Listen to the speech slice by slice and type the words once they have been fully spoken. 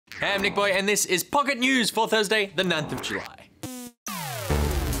Hey, I'm Nick Boy, and this is Pocket News for Thursday, the 9th of July.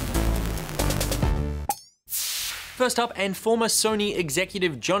 First up, and former Sony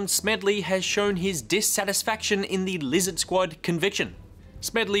executive John Smedley has shown his dissatisfaction in the Lizard Squad conviction.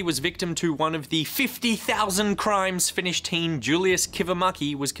 Smedley was victim to one of the 50,000 crimes Finnish teen Julius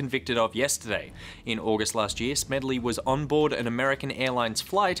Kivimaki was convicted of yesterday. In August last year, Smedley was on board an American Airlines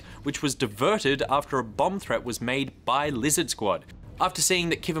flight, which was diverted after a bomb threat was made by Lizard Squad. After seeing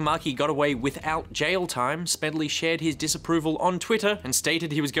that Kivimaki got away without jail time, Smedley shared his disapproval on Twitter and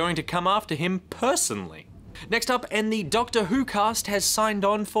stated he was going to come after him personally. Next up, and the Doctor Who cast has signed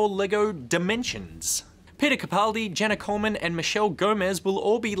on for LEGO Dimensions. Peter Capaldi, Jenna Coleman, and Michelle Gomez will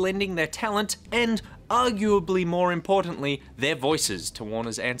all be lending their talent and, arguably more importantly, their voices to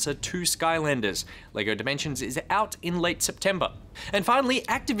Warner's answer to Skylanders. LEGO Dimensions is out in late September. And finally,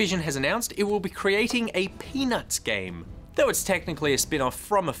 Activision has announced it will be creating a Peanuts game. Though it's technically a spin-off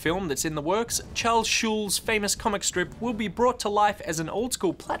from a film that's in the works, Charles Schulz's famous comic strip will be brought to life as an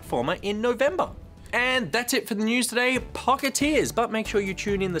old-school platformer in November. And that's it for the news today, Pocketeers, but make sure you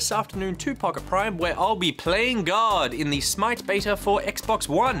tune in this afternoon to Pocket Prime, where I'll be playing God in the Smite beta for Xbox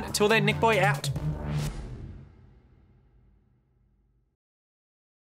One. Until then, Nick Boy out.